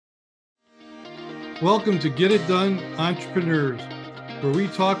Welcome to Get It Done Entrepreneurs, where we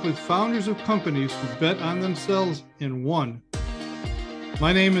talk with founders of companies who bet on themselves and won.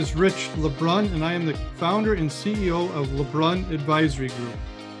 My name is Rich LeBrun, and I am the founder and CEO of LeBrun Advisory Group.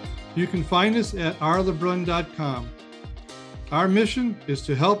 You can find us at rlebrun.com. Our mission is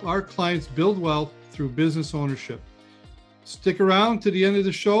to help our clients build wealth through business ownership. Stick around to the end of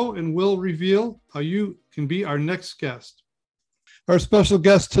the show and we'll reveal how you can be our next guest. Our special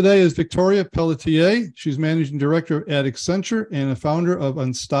guest today is Victoria Pelletier. She's Managing Director at Accenture and a founder of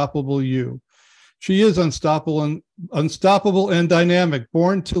Unstoppable You. She is unstoppable and dynamic,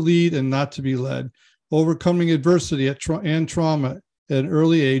 born to lead and not to be led, overcoming adversity and trauma at an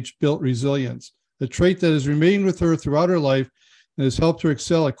early age, built resilience, a trait that has remained with her throughout her life and has helped her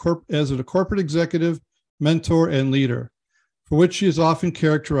excel as a corporate executive, mentor, and leader, for which she is often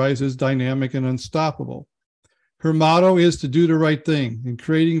characterized as dynamic and unstoppable. Her motto is to do the right thing in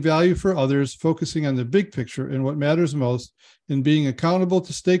creating value for others, focusing on the big picture and what matters most, and being accountable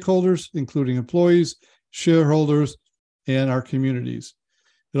to stakeholders, including employees, shareholders, and our communities.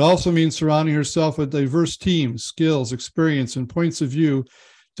 It also means surrounding herself with diverse teams, skills, experience, and points of view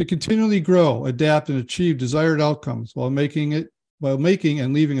to continually grow, adapt, and achieve desired outcomes while making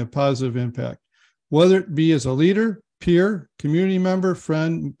and leaving a positive impact, whether it be as a leader, peer, community member,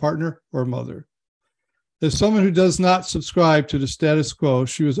 friend, partner, or mother. As someone who does not subscribe to the status quo,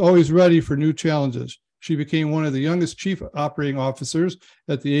 she was always ready for new challenges. She became one of the youngest chief operating officers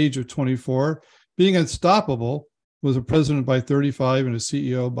at the age of 24, being unstoppable, was a president by 35 and a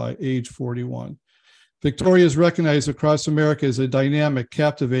CEO by age 41. Victoria is recognized across America as a dynamic,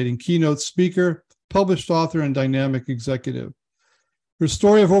 captivating keynote speaker, published author, and dynamic executive. Her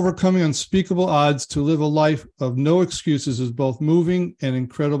story of overcoming unspeakable odds to live a life of no excuses is both moving and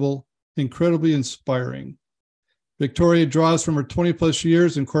incredibly inspiring. Victoria draws from her 20-plus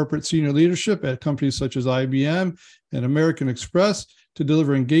years in corporate senior leadership at companies such as IBM and American Express to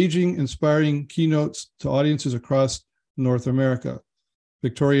deliver engaging, inspiring keynotes to audiences across North America.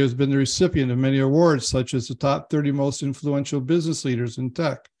 Victoria has been the recipient of many awards, such as the top 30 most influential business leaders in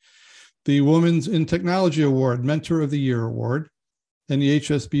tech, the Women's in Technology Award, Mentor of the Year Award, and the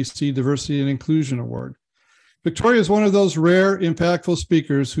HSBC Diversity and Inclusion Award. Victoria is one of those rare, impactful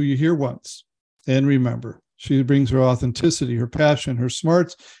speakers who you hear once and remember. She brings her authenticity, her passion, her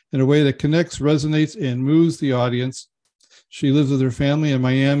smarts in a way that connects, resonates, and moves the audience. She lives with her family in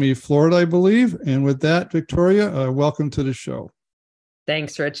Miami, Florida, I believe. And with that, Victoria, welcome to the show.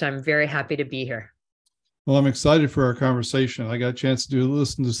 Thanks, Rich. I'm very happy to be here. Well, I'm excited for our conversation. I got a chance to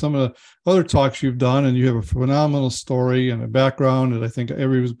listen to some of the other talks you've done, and you have a phenomenal story and a background that I think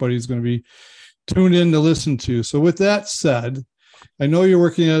everybody's going to be tuned in to listen to. So with that said, I know you're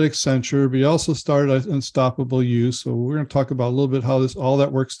working at Accenture, but you also started at Unstoppable You. So we're going to talk about a little bit how all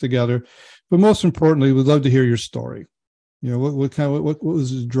that works together. But most importantly, we'd love to hear your story. You know, what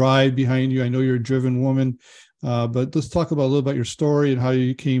was the drive behind you? I know you're a driven woman, but let's talk about a little about your story and how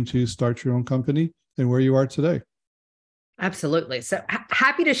you came to start your own company and where you are today. Absolutely. So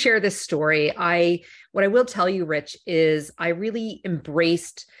happy to share this story. What I will tell you, Rich, is I really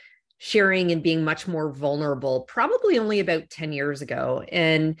embraced sharing and being much more vulnerable, probably only about 10 years ago.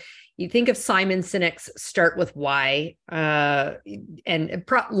 And you think of Simon Sinek's Start With Why, long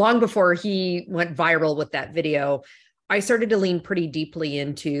before he went viral with that video, I started to lean pretty deeply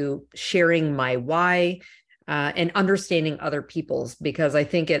into sharing my why and understanding other people's, because I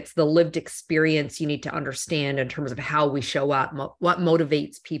think it's the lived experience you need to understand in terms of how we show up, what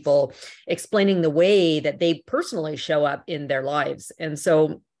motivates people, explaining the way that they personally show up in their lives. And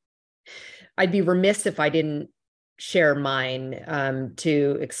so I'd be remiss if I didn't share mine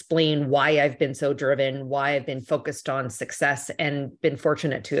to explain why I've been so driven, why I've been focused on success and been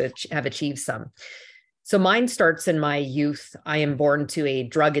fortunate to have achieved some. So mine starts in my youth. I am born to a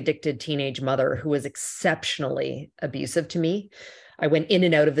drug-addicted teenage mother who was exceptionally abusive to me. I went in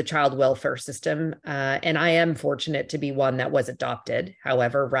and out of the child welfare system, and I am fortunate to be one that was adopted,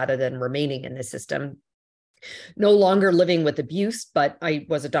 however, rather than remaining in the system. No longer living with abuse, but I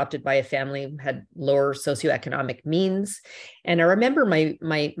was adopted by a family who had lower socioeconomic means. And I remember my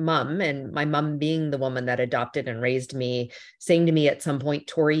mom, and my mom being the woman that adopted and raised me, saying to me at some point,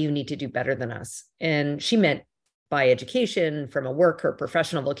 "Tori, you need to do better than us." And she meant by education, from a work or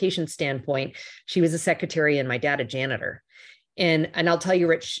professional vocation standpoint. She was a secretary and my dad a janitor. And I'll tell you,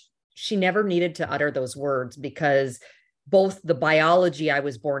 Rich, she never needed to utter those words, because both the biology I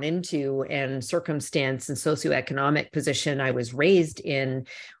was born into and circumstance and socioeconomic position I was raised in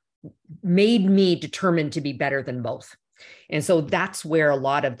made me determined to be better than both. And so that's where a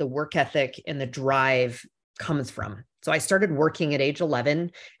lot of the work ethic and the drive comes from. So I started working at age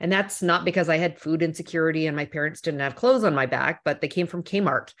 11, and that's not because I had food insecurity and my parents didn't have clothes on my back, but they came from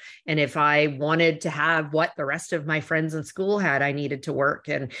Kmart. And if I wanted to have what the rest of my friends in school had, I needed to work.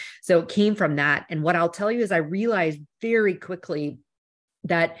 And so it came from that. And what I'll tell you is I realized very quickly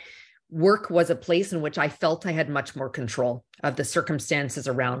that work was a place in which I felt I had much more control of the circumstances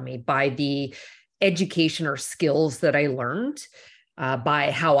around me by the education or skills that I learned, by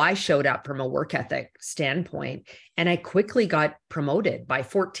how I showed up from a work ethic standpoint. And I quickly got promoted. By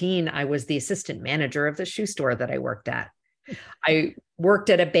 14, I was the assistant manager of the shoe store that I worked at. I worked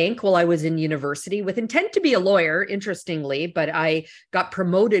at a bank while I was in university with intent to be a lawyer, interestingly, but I got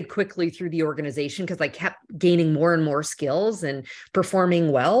promoted quickly through the organization because I kept gaining more and more skills and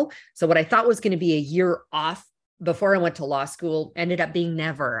performing well. So what I thought was going to be a year off before I went to law school ended up being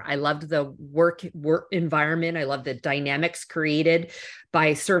never. I loved the work environment. I loved the dynamics created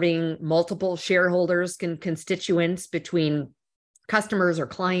by serving multiple shareholders and constituents between customers or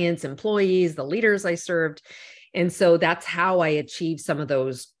clients, employees, the leaders I served. And so that's how I achieved some of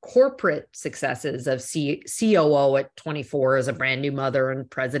those corporate successes of COO at 24 as a brand new mother and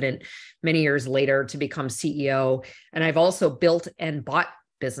president many years later to become CEO. And I've also built and bought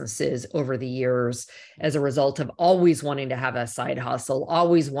businesses over the years as a result of always wanting to have a side hustle,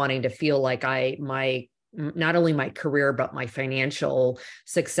 always wanting to feel like not only my career, but my financial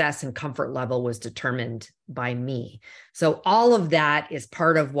success and comfort level was determined by me. So all of that is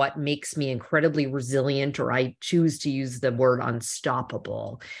part of what makes me incredibly resilient, or I choose to use the word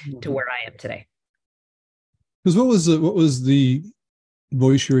unstoppable, to where I am today. Because what was the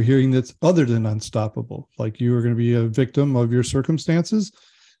voice you were hearing that's other than unstoppable? Like you were going to be a victim of your circumstances?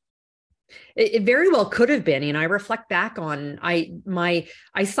 It very well could have been. I reflect back on I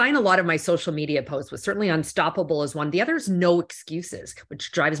sign a lot of my social media posts with certainly unstoppable as one. The other is no excuses,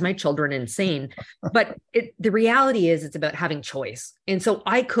 which drives my children insane. But the reality is it's about having choice. And so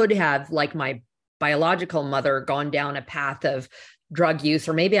I could have, like my biological mother, gone down a path of drug use,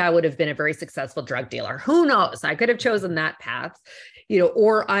 or maybe I would have been a very successful drug dealer. Who knows? I could have chosen that path,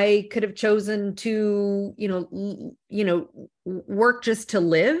 or I could have chosen to, work just to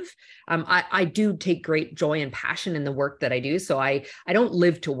live. I do take great joy and passion in the work that I do. So I don't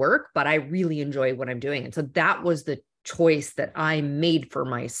live to work, but I really enjoy what I'm doing. And so that was the choice that I made for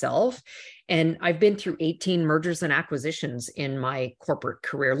myself. And I've been through 18 mergers and acquisitions in my corporate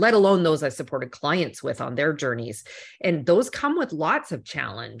career, let alone those I supported clients with on their journeys. And those come with lots of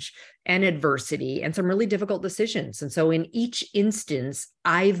challenge and adversity and some really difficult decisions. And so in each instance,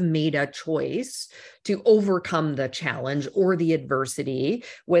 I've made a choice to overcome the challenge or the adversity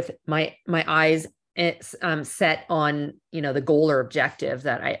with my eyes set on, the goal or objective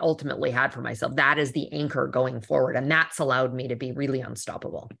that I ultimately had for myself. That is the anchor going forward. And that's allowed me to be really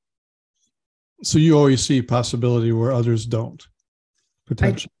unstoppable. So you always see possibility where others don't,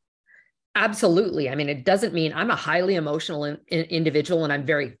 potentially. Absolutely. I mean, it doesn't mean I'm a highly emotional individual and I'm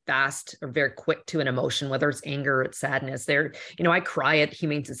very fast or very quick to an emotion, whether it's anger or it's sadness. I cry at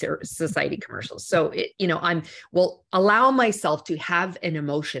Humane Society commercials. So, will allow myself to have an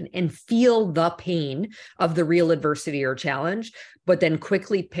emotion and feel the pain of the real adversity or challenge, but then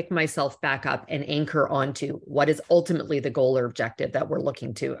quickly pick myself back up and anchor onto what is ultimately the goal or objective that we're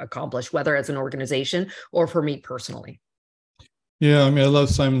looking to accomplish, whether as an organization or for me personally. Yeah, I mean, I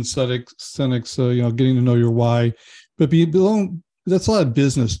love Simon Sinek's, getting to know your why, but that's a lot of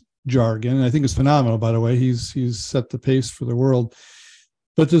business jargon. And I think it's phenomenal, by the way. He's set the pace for the world,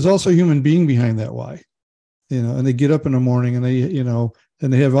 but there's also a human being behind that why, and they get up in the morning and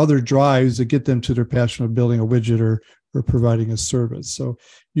they have other drives that get them to their passion of building a widget or providing a service. So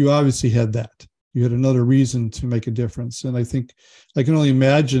you obviously had that. You had another reason to make a difference. And I think I can only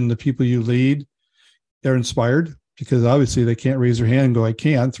imagine the people you lead are inspired, because obviously they can't raise their hand and go, I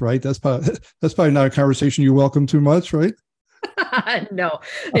can't, right? That's probably not a conversation you welcome too much, right? No,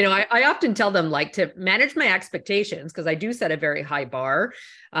 I often tell them to manage my expectations, because I do set a very high bar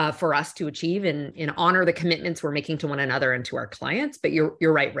for us to achieve and honor the commitments we're making to one another and to our clients. But you're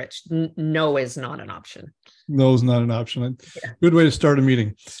right, Rich. No is not an option. No is not an option. Yeah. Good way to start a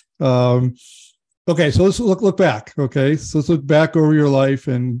meeting. Okay, so let's look back. Okay, so let's look back over your life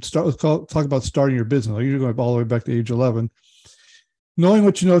and talk about starting your business. You're going all the way back to age 11. Knowing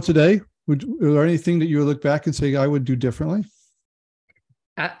what you know today, is there anything that you would look back and say I would do differently?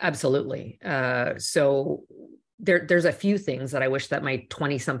 Absolutely. So there's a few things that I wish that my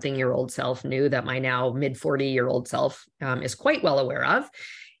 20-something-year-old self knew that my now mid-40-year-old self is quite well aware of.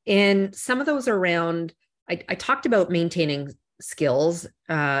 And some of those are around, I talked about maintaining skills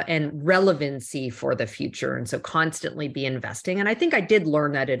and relevancy for the future. And so constantly be investing. And I think I did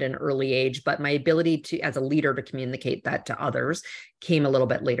learn that at an early age, but my ability to, as a leader, to communicate that to others came a little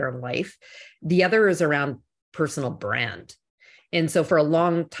bit later in life. The other is around personal brand. And so for a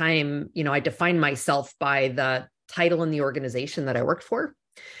long time, I defined myself by the title in the organization that I worked for.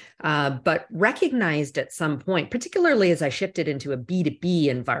 But recognized at some point, particularly as I shifted into a B2B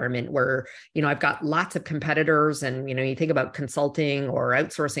environment where, I've got lots of competitors and, you think about consulting or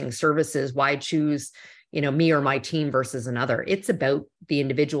outsourcing services, why choose, me or my team versus another? It's about the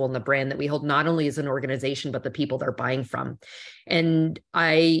individual and the brand that we hold, not only as an organization, but the people they're buying from. And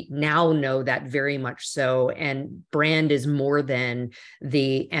I now know that very much so. And brand is more than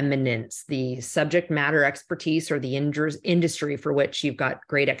the eminence, the subject matter expertise, or the industry for which you've got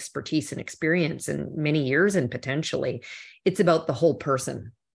great expertise and experience in many years and potentially. It's about the whole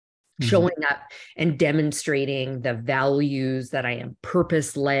person. Showing up and demonstrating the values that I am,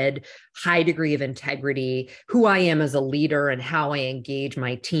 purpose-led, high degree of integrity, who I am as a leader and how I engage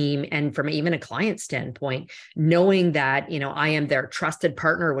my team. And from even a client standpoint, knowing that, I am their trusted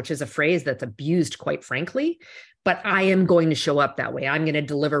partner, which is a phrase that's abused, quite frankly, but I am going to show up that way. I'm going to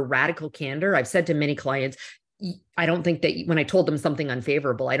deliver radical candor. I've said to many clients, I don't think that when I told them something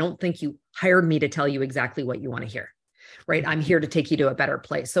unfavorable, I don't think you hired me to tell you exactly what you want to hear. Right? I'm here to take you to a better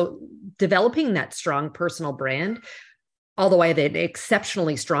place. So developing that strong personal brand, although I have an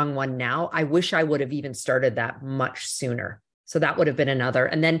exceptionally strong one now, I wish I would have even started that much sooner. So that would have been another.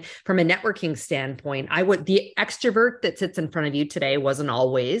 And then from a networking standpoint, the extrovert that sits in front of you today wasn't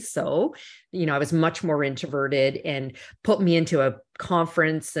always so. I was much more introverted, and put me into a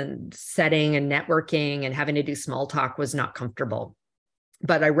conference and setting and networking and having to do small talk was not comfortable.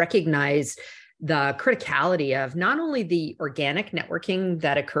 But I recognized the criticality of not only the organic networking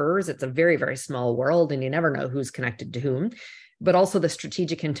that occurs, it's a very, very small world and you never know who's connected to whom, but also the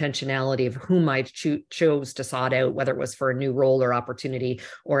strategic intentionality of whom I chose to sought out, whether it was for a new role or opportunity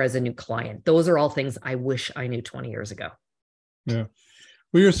or as a new client. Those are all things I wish I knew 20 years ago. Yeah.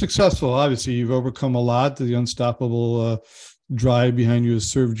 Well, you're successful. Obviously, you've overcome a lot. The unstoppable drive behind you has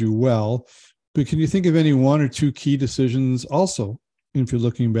served you well. But can you think of any one or two key decisions also, if you're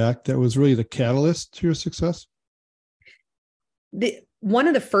looking back, that was really the catalyst to your success? One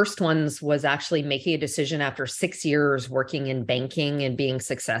of the first ones was actually making a decision after 6 years working in banking and being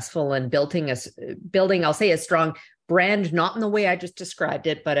successful and building, I'll say, a strong brand, not in the way I just described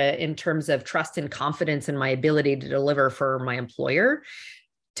it, but in terms of trust and confidence in my ability to deliver for my employer,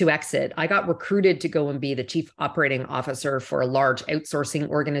 to exit. I got recruited to go and be the chief operating officer for a large outsourcing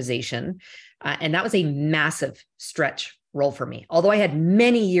organization. And that was a massive stretch role for me. Although I had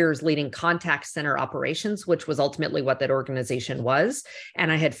many years leading contact center operations, which was ultimately what that organization was,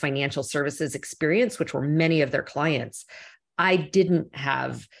 and I had financial services experience, which were many of their clients, I didn't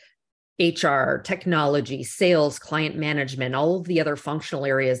have HR, technology, sales, client management, all of the other functional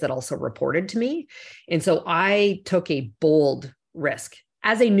areas that also reported to me. And so I took a bold risk.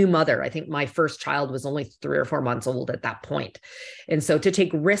 As a new mother, I think my first child was only 3 or 4 months old at that point. And so to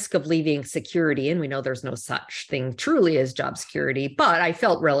take risk of leaving security, and we know there's no such thing truly as job security, but I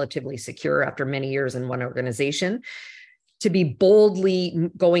felt relatively secure after many years in one organization, to be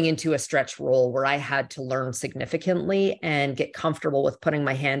boldly going into a stretch role where I had to learn significantly and get comfortable with putting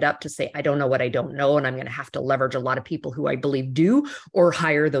my hand up to say, I don't know what I don't know, and I'm going to have to leverage a lot of people who I believe do, or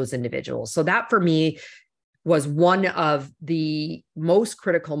hire those individuals. So that for me was one of the most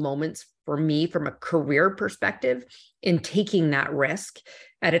critical moments for me from a career perspective in taking that risk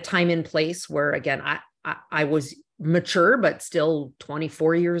at a time and place where, again, I was mature, but still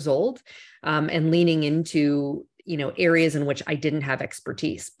 24 years old, and leaning into, areas in which I didn't have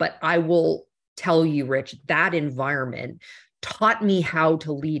expertise. But I will tell you, Rich, that environment taught me how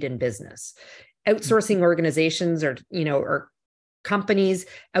to lead in business. Outsourcing organizations or companies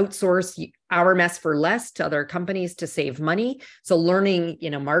outsource our mess for less to other companies to save money. So learning,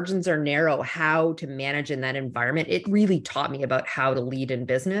 margins are narrow, how to manage in that environment. It really taught me about how to lead in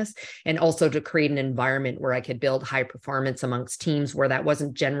business, and also to create an environment where I could build high performance amongst teams where that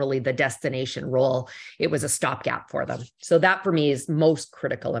wasn't generally the destination role. It was a stopgap for them. So that for me is most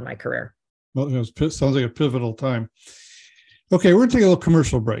critical in my career. Well, it sounds like a pivotal time. Okay, we're going to take a little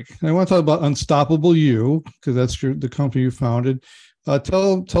commercial break. And I want to talk about Unstoppable You, because that's the company you founded.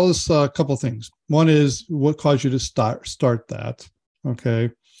 Tell us a couple of things. One is, what caused you to start that? Okay,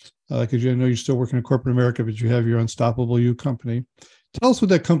 because I know you're still working in corporate America, but you have your Unstoppable You company. Tell us what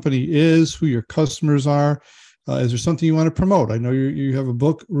that company is, who your customers are. Is there something you want to promote? I know you have a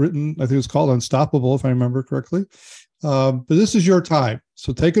book written, I think it's called Unstoppable, if I remember correctly. But this is your time.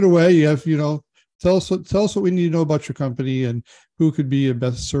 So take it away. You have, Tell us what we need to know about your company and who could be a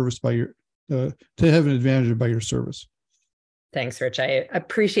best serviced by your to have an advantage by your service. Thanks, Rich. I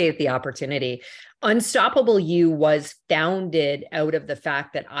appreciate the opportunity. Unstoppable You was founded out of the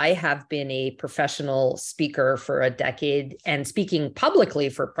fact that I have been a professional speaker for a decade and speaking publicly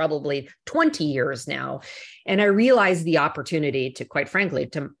for probably 20 years now. And I realized the opportunity to, quite frankly,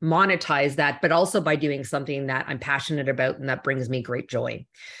 to monetize that, but also by doing something that I'm passionate about and that brings me great joy.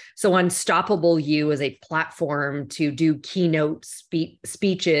 So Unstoppable You is a platform to do keynote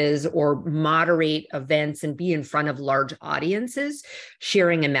speeches or moderate events and be in front of large audiences,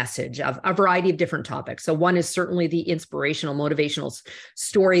 sharing a message of a variety of different topics. So one is certainly the inspirational, motivational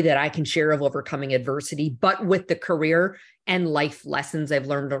story that I can share of overcoming adversity, but with the career and life lessons I've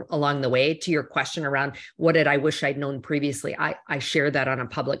learned along the way. To your question around what did I wish I'd known previously, I share that on a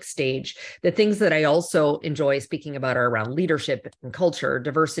public stage. The things that I also enjoy speaking about are around leadership and culture,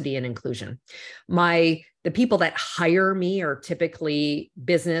 diversity and inclusion. The people that hire me are typically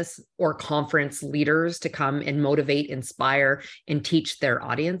business or conference leaders to come and motivate, inspire, and teach their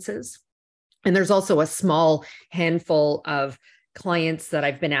audiences. And there's also a small handful of clients that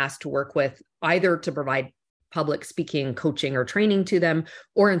I've been asked to work with, either to provide public speaking, coaching, or training to them,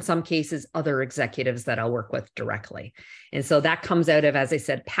 or in some cases, other executives that I'll work with directly. And so that comes out of, as I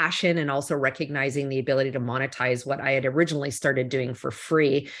said, passion and also recognizing the ability to monetize what I had originally started doing for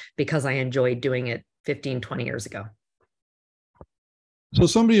free because I enjoyed doing it 15, 20 years ago. So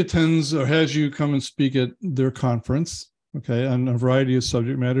somebody attends or has you come and speak at their conference, okay, on a variety of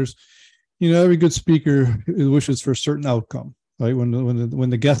subject matters. You know, every good speaker wishes for a certain outcome, right? When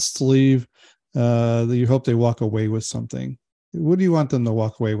the guests leave, you hope they walk away with something. What do you want them to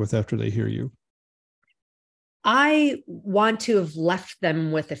walk away with after they hear you? I want to have left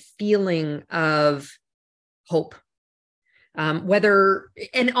them with a feeling of hope.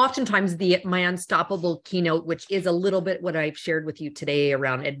 And oftentimes my unstoppable keynote, which is a little bit what I've shared with you today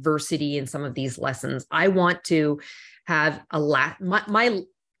around adversity and some of these lessons, I want to have my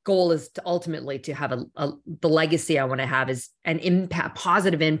goal is to ultimately to have the legacy I want to have is an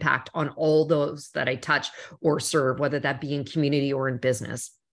positive impact on all those that I touch or serve, whether that be in community or in business.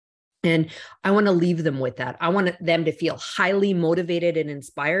 And I want to leave them with that. I want them to feel highly motivated and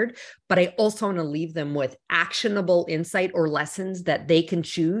inspired, but I also want to leave them with actionable insight or lessons that they can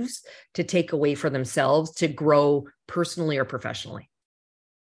choose to take away for themselves to grow personally or professionally.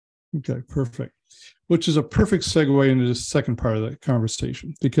 Okay, perfect. Which is a perfect segue into the second part of the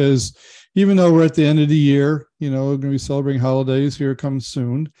conversation, because even though we're at the end of the year, we're going to be celebrating holidays. Here it comes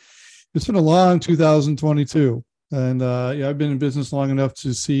soon. It's been a long 2022. And I've been in business long enough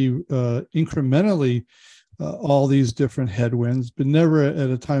to see incrementally all these different headwinds, but never at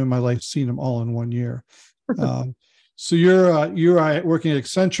a time in my life seen them all in one year. So you're working at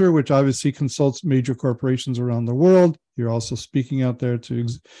Accenture, which obviously consults major corporations around the world. You're also speaking out there to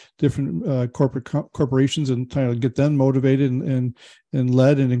different corporations and trying to get them motivated and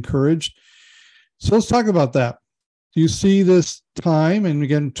led and encouraged. So let's talk about that. Do you see this time, and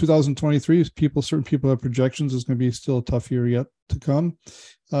again, 2023, certain people have projections, it's going to be still a tough year yet to come.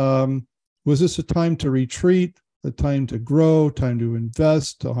 Was this a time to retreat, a time to grow, time to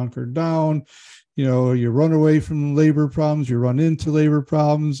invest, to hunker down? You run away from labor problems, you run into labor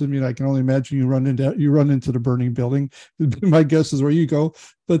problems. I mean, I can only imagine you run into the burning building. My guess is where you go.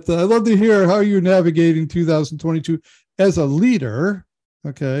 But I'd love to hear how you're navigating 2022 as a leader.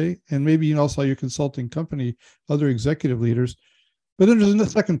 Okay. And maybe also your consulting company, other executive leaders. But then there's the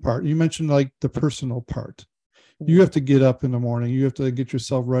second part. You mentioned like the personal part. You have to get up in the morning. You have to get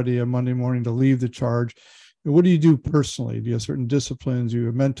yourself ready on Monday morning to leave the charge. What do you do personally? Do you have certain disciplines? Do you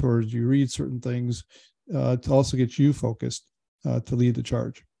have mentors? Do you read certain things to also get you focused to lead the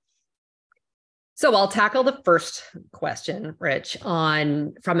charge? So I'll tackle the first question, Rich,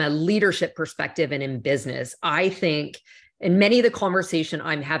 from a leadership perspective and in business. I think and many of the conversation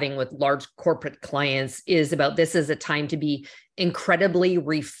I'm having with large corporate clients is about this as a time to be incredibly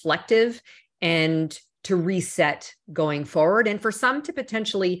reflective and to reset going forward, and for some to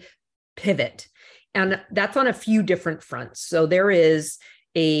potentially pivot. And that's on a few different fronts. So there is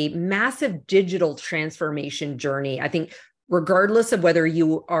a massive digital transformation journey. I think regardless of whether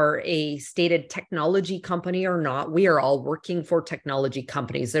you are a stated technology company or not, we are all working for technology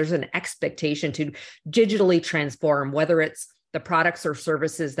companies. There's an expectation to digitally transform, whether it's the products or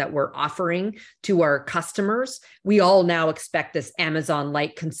services that we're offering to our customers. We all now expect this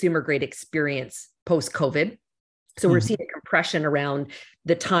Amazon-like consumer-grade experience post-COVID. So we're seeing a compression around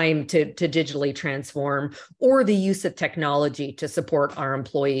the time to digitally transform, or the use of technology to support our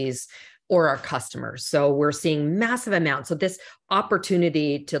employees, or our customers. So we're seeing massive amounts. So this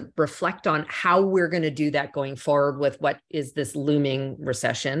opportunity to reflect on how we're going to do that going forward with what is this looming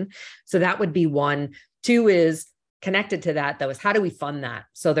recession. So that would be one. Two is connected to that, though, is how do we fund that?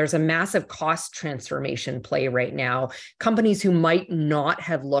 So there's a massive cost transformation play right now. Companies who might not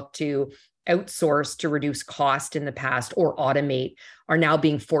have looked to outsource to reduce cost in the past or automate are now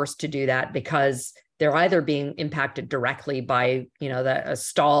being forced to do that because they're either being impacted directly by, a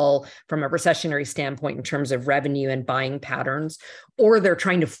stall from a recessionary standpoint in terms of revenue and buying patterns, or they're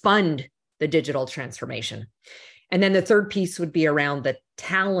trying to fund the digital transformation. And then the third piece would be around the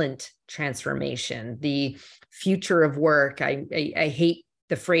talent transformation, the future of work. I hate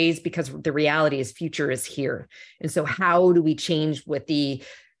the phrase because the reality is future is here. And so how do we change with the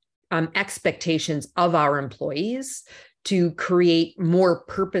expectations of our employees to create more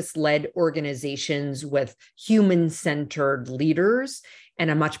purpose-led organizations with human-centered leaders and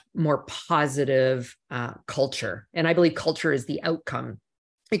a much more positive culture? And I believe culture is the outcome.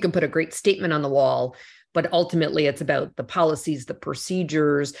 You can put a great statement on the wall, but ultimately it's about the policies, the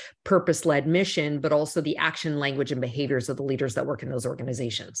procedures, purpose-led mission, but also the action, language, and behaviors of the leaders that work in those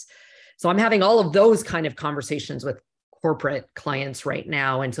organizations. So I'm having all of those kind of conversations with corporate clients right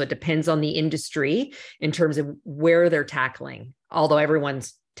now. And so it depends on the industry in terms of where they're tackling, although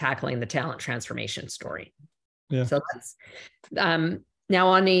everyone's tackling the talent transformation story. Yeah. So that's now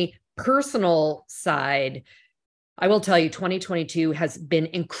on the personal side, I will tell you 2022 has been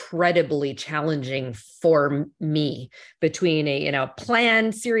incredibly challenging for me between a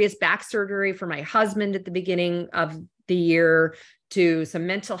planned serious back surgery for my husband at the beginning of the year to some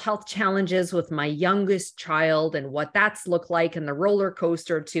mental health challenges with my youngest child and what that's looked like, and the roller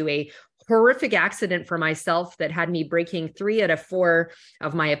coaster to a horrific accident for myself that had me breaking 3 out of 4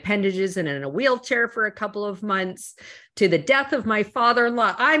 of my appendages and in a wheelchair for a couple of months, to the death of my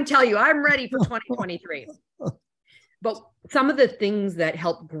father-in-law. I'm telling you, I'm ready for 2023. But some of the things that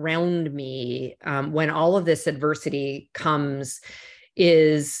help ground me when all of this adversity comes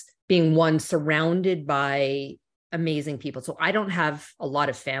is being, one, surrounded by amazing people. So I don't have a lot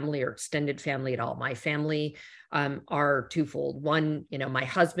of family or extended family at all. My family are twofold. One, my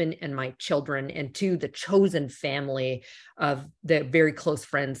husband and my children, and two, the chosen family of the very close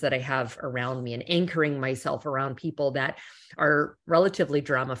friends that I have around me, and anchoring myself around people that are relatively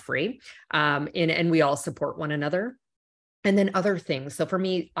drama-free. And we all support one another. And then other things. So for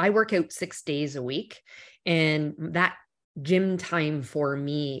me, I work out 6 days a week, and that gym time for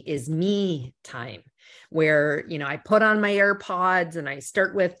me is me time, where, I put on my AirPods and I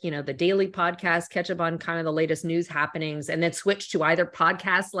start with, the daily podcast, catch up on kind of the latest news happenings, and then switch to either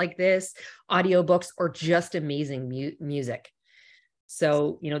podcasts like this, audiobooks, or just amazing music.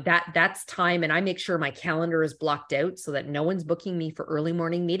 So, that's time. And I make sure my calendar is blocked out so that no one's booking me for early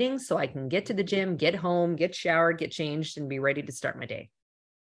morning meetings, so I can get to the gym, get home, get showered, get changed, and be ready to start my day.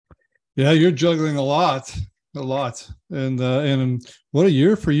 Yeah, you're juggling a lot. And what a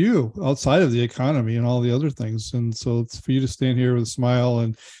year for you outside of the economy and all the other things. And so it's for you to stand here with a smile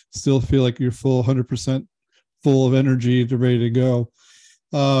and still feel like you're 100% full of energy to ready to go.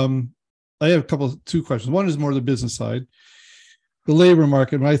 I have 2 questions. One is more the business side. The labor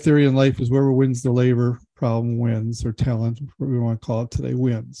market, my theory in life is whoever wins the labor problem wins, or talent, whatever we want to call it today,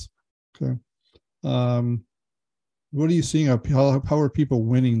 wins. Okay. What are you seeing up? How are people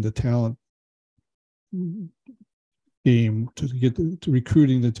winning the talent game to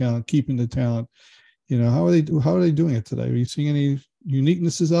recruiting the talent, keeping the talent? How are they doing it today? Are you seeing any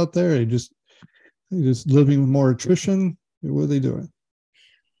uniquenesses out there? Are you just living with more attrition? What are they doing?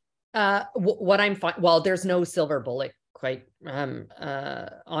 What I'm well, there's no silver bullet, quite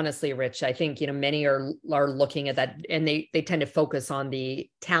honestly, Rich. I think many are looking at that, and they tend to focus on the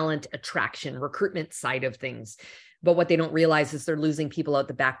talent attraction, recruitment side of things. But what they don't realize is they're losing people out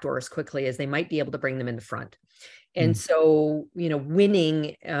the back door as quickly as they might be able to bring them in the front. And so,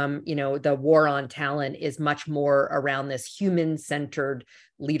 winning, the war on talent is much more around this human-centered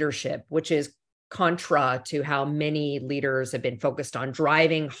leadership, which is contra to how many leaders have been focused on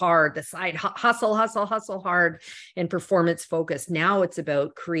driving hard, the side hustle hard, and performance focused. Now it's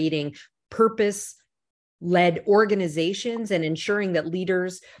about creating purpose-led organizations and ensuring that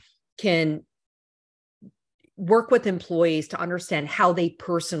leaders can work with employees to understand how they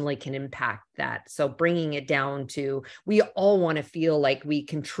personally can impact that. So bringing it down to, we all want to feel like we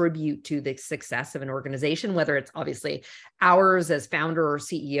contribute to the success of an organization, whether it's obviously ours as founder or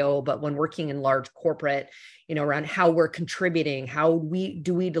CEO, but when working in large corporate, around how we're contributing, how we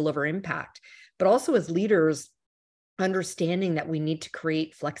deliver impact, but also as leaders, understanding that we need to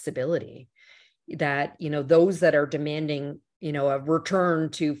create flexibility, that, those that are demanding a return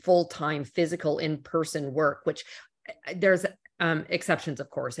to full-time physical in-person work, which there's exceptions, of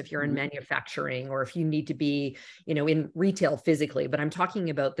course, if you're in manufacturing or if you need to be, in retail physically. But I'm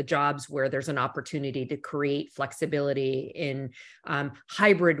talking about the jobs where there's an opportunity to create flexibility in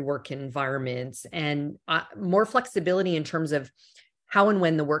hybrid work environments and more flexibility in terms of how and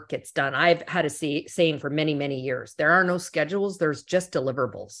when the work gets done. I've had a saying for many, many years: there are no schedules, there's just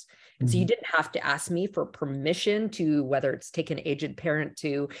deliverables. And so you didn't have to ask me for permission to, whether it's take an aged parent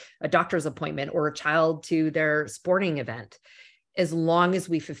to a doctor's appointment or a child to their sporting event. As long as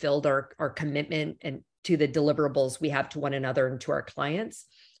we fulfilled our commitment and to the deliverables we have to one another and to our clients,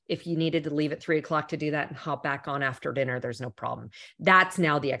 if you needed to leave at 3:00 to do that and hop back on after dinner, there's no problem. That's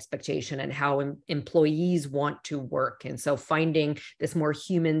now the expectation and how employees want to work. And so finding this more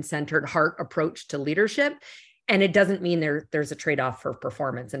human-centered heart approach to leadership. And it doesn't mean there's a trade-off for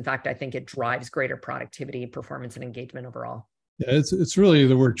performance. In fact, I think it drives greater productivity, performance, and engagement overall. Yeah, it's really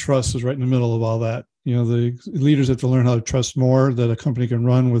the word trust is right in the middle of all that. The leaders have to learn how to trust more that a company can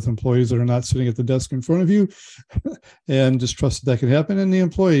run with employees that are not sitting at the desk in front of you, and just trust that can happen. And the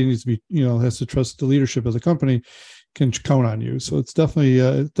employee needs to be, has to trust the leadership of the company can count on you. So it's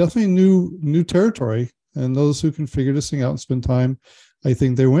definitely new territory. And those who can figure this thing out and spend time, I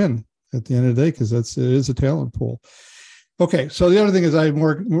think they win at the end of the day, because it is a talent pool. Okay, so the other thing is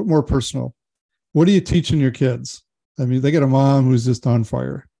more personal. What are you teaching your kids? I mean, they got a mom who's just on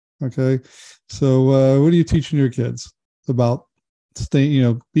fire. Okay. So what are you teaching your kids about being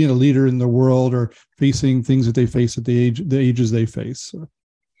a leader in the world or facing things that they face at the ages they face? So.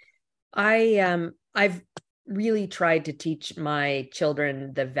 I've really tried to teach my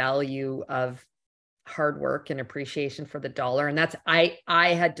children the value of hard work and appreciation for the dollar. And that's, I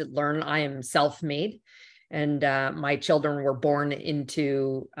had to learn. I am self-made, and my children were born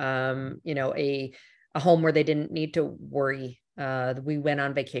into, a home where they didn't need to worry. We went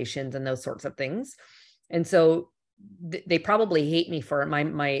on vacations and those sorts of things. And so they probably hate me for it.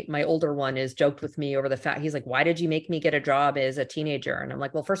 My older one is joked with me over the fact, he's like, why did you make me get a job as a teenager? And I'm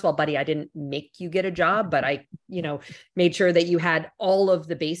like, well, first of all, buddy, I didn't make you get a job, but I, made sure that you had all of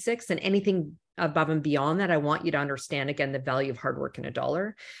the basics, and anything above and beyond that, I want you to understand, again, the value of hard work in a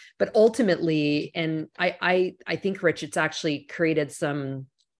dollar. But ultimately, and I think, Rich, it's actually created some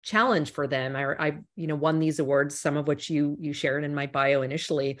challenge for them. I won these awards, some of which you shared in my bio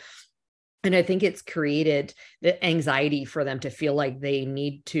initially. And I think it's created the anxiety for them to feel like they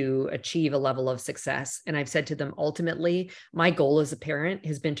need to achieve a level of success. And I've said to them, ultimately, my goal as a parent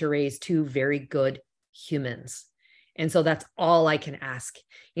has been to raise two very good humans. And so that's all I can ask,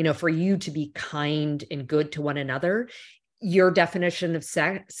 for you to be kind and good to one another. Your definition of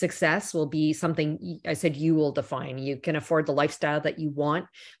success will be something I said you will define. You can afford the lifestyle that you want,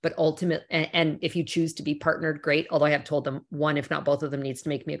 but ultimately, and if you choose to be partnered, great. Although I have told them one, if not both of them, needs to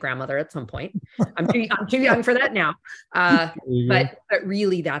make me a grandmother at some point. I'm too young for that now. But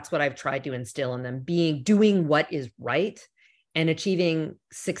really, that's what I've tried to instill in them: doing what is right. And achieving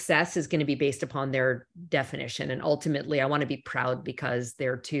success is going to be based upon their definition. And ultimately, I want to be proud because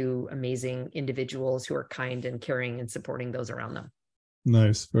they're two amazing individuals who are kind and caring and supporting those around them.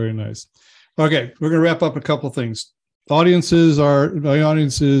 Nice. Very nice. Okay. We're going to wrap up a couple of things. My audience is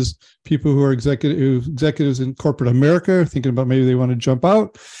people who are executives in corporate America, thinking about maybe they want to jump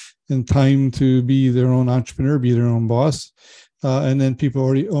out and time to be their own entrepreneur, be their own boss. And then people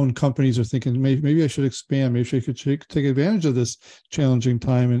already own companies are thinking, maybe I should expand. Maybe I should take advantage of this challenging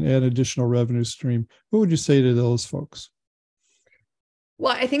time and add additional revenue stream. What would you say to those folks?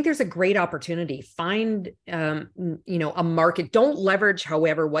 Well, I think there's a great opportunity. Find, a market. Don't leverage,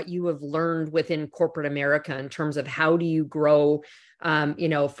 however, what you have learned within corporate America in terms of how do you grow,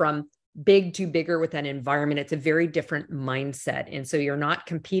 from big to bigger with an environment. It's a very different mindset. And so you're not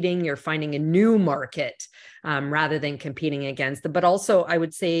competing, you're finding a new market rather than competing against them. But also, I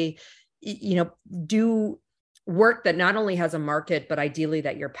would say, do work that not only has a market, but ideally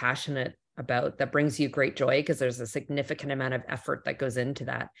that you're passionate about, that brings you great joy, because there's a significant amount of effort that goes into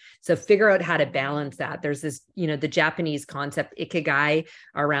that. So figure out how to balance that. There's this, the Japanese concept ikigai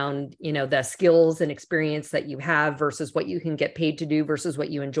around, the skills and experience that you have versus what you can get paid to do versus what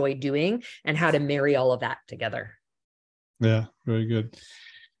you enjoy doing, and how to marry all of that together. Yeah, very good.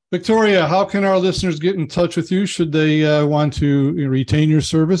 Victoria, how can our listeners get in touch with you should they want to retain your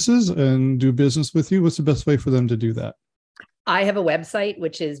services and do business with you? What's the best way for them to do that? I have a website,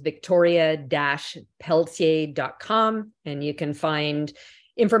 which is victoria-pelletier.com, and you can find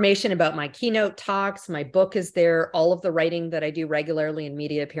information about my keynote talks. My book is there. All of the writing that I do regularly and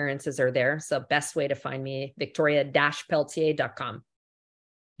media appearances are there. So best way to find me, victoria-pelletier.com.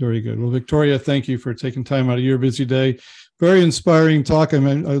 Very good. Well, Victoria, thank you for taking time out of your busy day. Very inspiring talk. I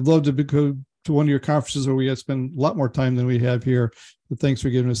mean, I'd love to go to one of your conferences where we had spent a lot more time than we have here. But thanks for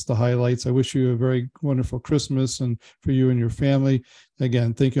giving us the highlights. I wish you a very wonderful Christmas and for you and your family.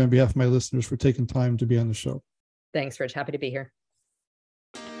 Again, thank you on behalf of my listeners for taking time to be on the show. Thanks, Rich. Happy to be here.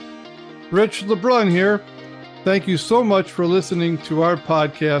 Rich LeBrun here. Thank you so much for listening to our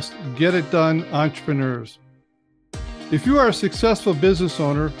podcast, Get It Done, Entrepreneurs. If you are a successful business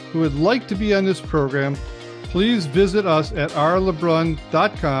owner who would like to be on this program, please visit us at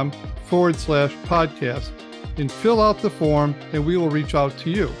rlebrun.com/podcast and fill out the form and we will reach out to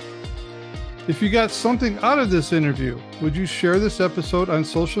you. If you got something out of this interview, would you share this episode on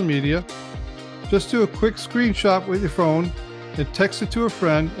social media? Just do a quick screenshot with your phone and text it to a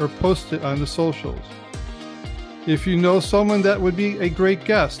friend or post it on the socials. If you know someone that would be a great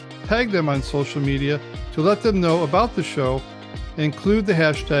guest, tag them on social media to let them know about the show and include the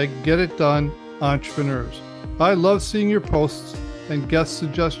hashtag GetItDoneEntrepreneurs. I love seeing your posts and guest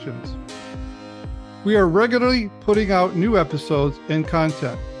suggestions. We are regularly putting out new episodes and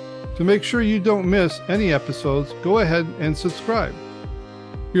content. To make sure you don't miss any episodes, go ahead and subscribe.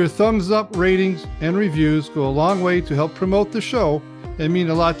 Your thumbs up, ratings, and reviews go a long way to help promote the show and mean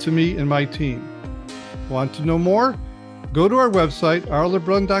a lot to me and my team. Want to know more? Go to our website,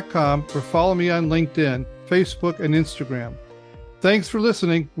 rlebrun.com, or follow me on LinkedIn, Facebook, and Instagram. Thanks for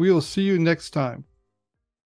listening. We will see you next time.